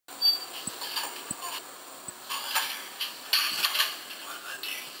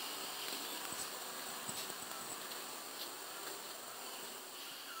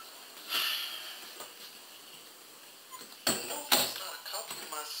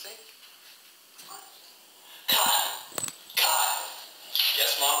See? Kyle. Kyle.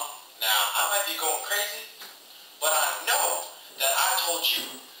 Yes, Mom? Now, I might be going crazy, but I know that I told you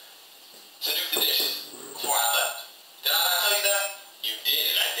to do the dishes before I left. Did I not tell you that? You did,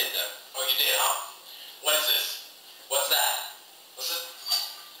 and I did them. Oh, you did, huh? What is this? What's that? What's it?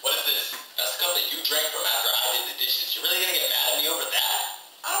 What is this? That's the cup that you drank from after I did the dishes. You're really gonna get mad at me over that?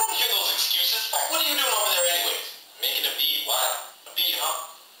 I don't want to hear those excuses. What are you doing over there anyways? Making a beat. Why? A beat, huh?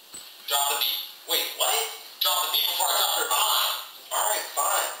 Drop the beat. Wait, what? Drop the beat before I drop your behind. Alright,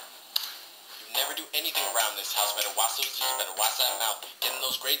 fine. You never do anything around this house. Better watch those dishes, better watch that mouth. Getting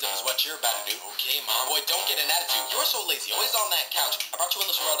those grades up is what you're about to do. Okay, Mom. Boy, don't get an attitude. You're so lazy, always on that couch. I brought you in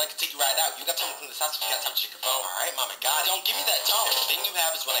this world, I can take you right out. You got time to clean this house if you got time to check your phone. Alright, Mom, I got it. Don't give me that tone. Everything you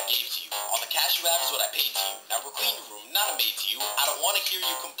have is what I gave to you. All the cash you have is what I paid to you. Now we'll clean your room, not a maid to you. I don't want to hear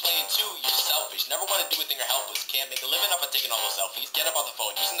you complain too. You're selfish. Never want to do a thing you're helpless. Can't make a living off of taking all those selfies. Get up on the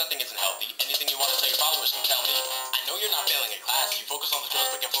phone. Using that thing isn't healthy. Anything you want to tell your followers can tell me. I know you're not failing in class. You focus on the drills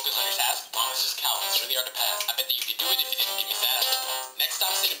but can't focus on your task. Mom, it's just cow. It's really hard to pass. I bet that you could do it if you didn't give me sass. Next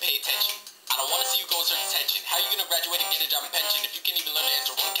time, sit and pay attention. I don't want to see you go in certain tension. How are you going to graduate and get a job and pension if you can't even learn to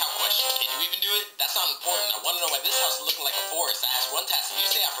answer one count question? Can you even do it? That's not important. I want to know why this house is looking like a forest. I asked one task and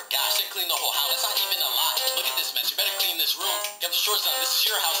you say I forgot. I said clean the whole house. That's not even a lie. Look at this mess. You better clean this room. Get the shorts done. This is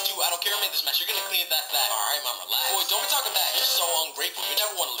your house too. I don't care who made this mess. You're going to clean it, that's that. Alright, Mom, relax. Boy, don't be talking back. You're so ungrateful. You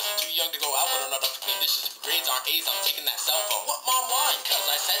never want to listen. Too young to go out, but enough to clean dishes. If grades aren't A's, I'm taking that cell phone. What, Mom, why? Because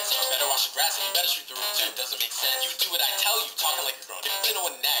I said so. You better wash the grass and you better sweep the room too. It doesn't make sense. You do what I tell you. Talking like you're grown. If you know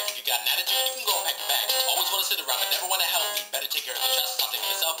what nag, if you got an attitude, you can go and pack your bag. Always want to sit around, but never want to help me. Better take care of the trash. Stop taking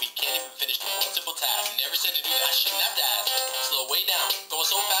this selfie. Can't even finish the one simple task. Never said to do that. I shouldn't have to ask. Slow way down. Going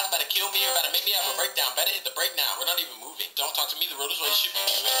so fast, better kill me or better make me have a breakdown. Better hit the brake now. We're not even moving. Don't talk to me. The road is where you should be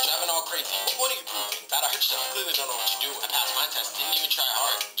moving. Driving all crazy. What point are you proving? Bad, I heard yourself. Clearly don't know what you're doing. I passed my test. Didn't even try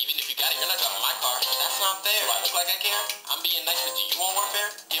hard. Even if you got it, you're not driving my car. That's not fair. Do I look like I care? I'm being nice, but do you want warfare?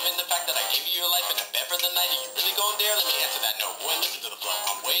 Given the fact that I gave you your life and a bed for the night, are you really going there? Let me answer that no. Boy, listen to the flow.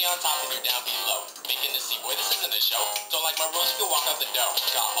 I'm way on top and you're down below. Making the scene. Boy, this isn't a show. Don't like my rules, you can walk out the door.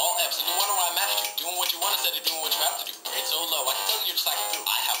 Got all F's and you wonder why I'm mad at you. Doing what you want instead of doing what you have to do. Grade so low, I can tell you're just slacking through.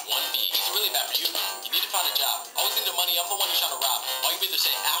 I have one B. These are really bad for you. You need to find a job. Always need the money, I'm the one you're trying to rob. Why you either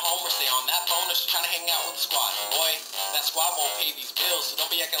stay at home or stay on that phone or just trying to hang out with the squad. Boy, that squad won't pay these bills, so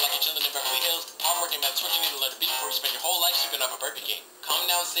don't be acting like you're chilling in Beverly Hills. Hardworking man, that's what you need to let it be before you spend your whole life sweeping up a Burger King. Come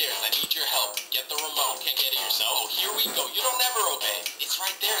downstairs, I need your help. Get the remote, can't get it yourself. Oh, here we go, you don't ever obey. It's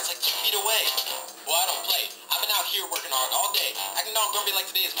right there, it's like 2 feet away. Boy, I don't play. I've been out here working hard all day. Acting all grumpy like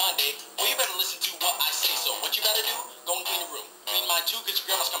today is Monday. Boy, you better listen to what I say. So what you gotta do? Go and clean your room. Clean mine too, cause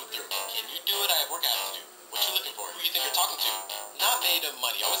your grandma's coming through. Can you do it? I have work I have to do. What you looking for? Who you think you're talking to? Not made of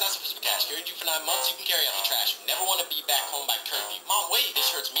money. Always asking for some cash. Carried you for 9 months, you can carry out the trash. Never want to be back home by curfew. Mom, wait,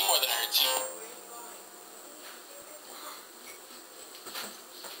 this hurts me more than it hurts you.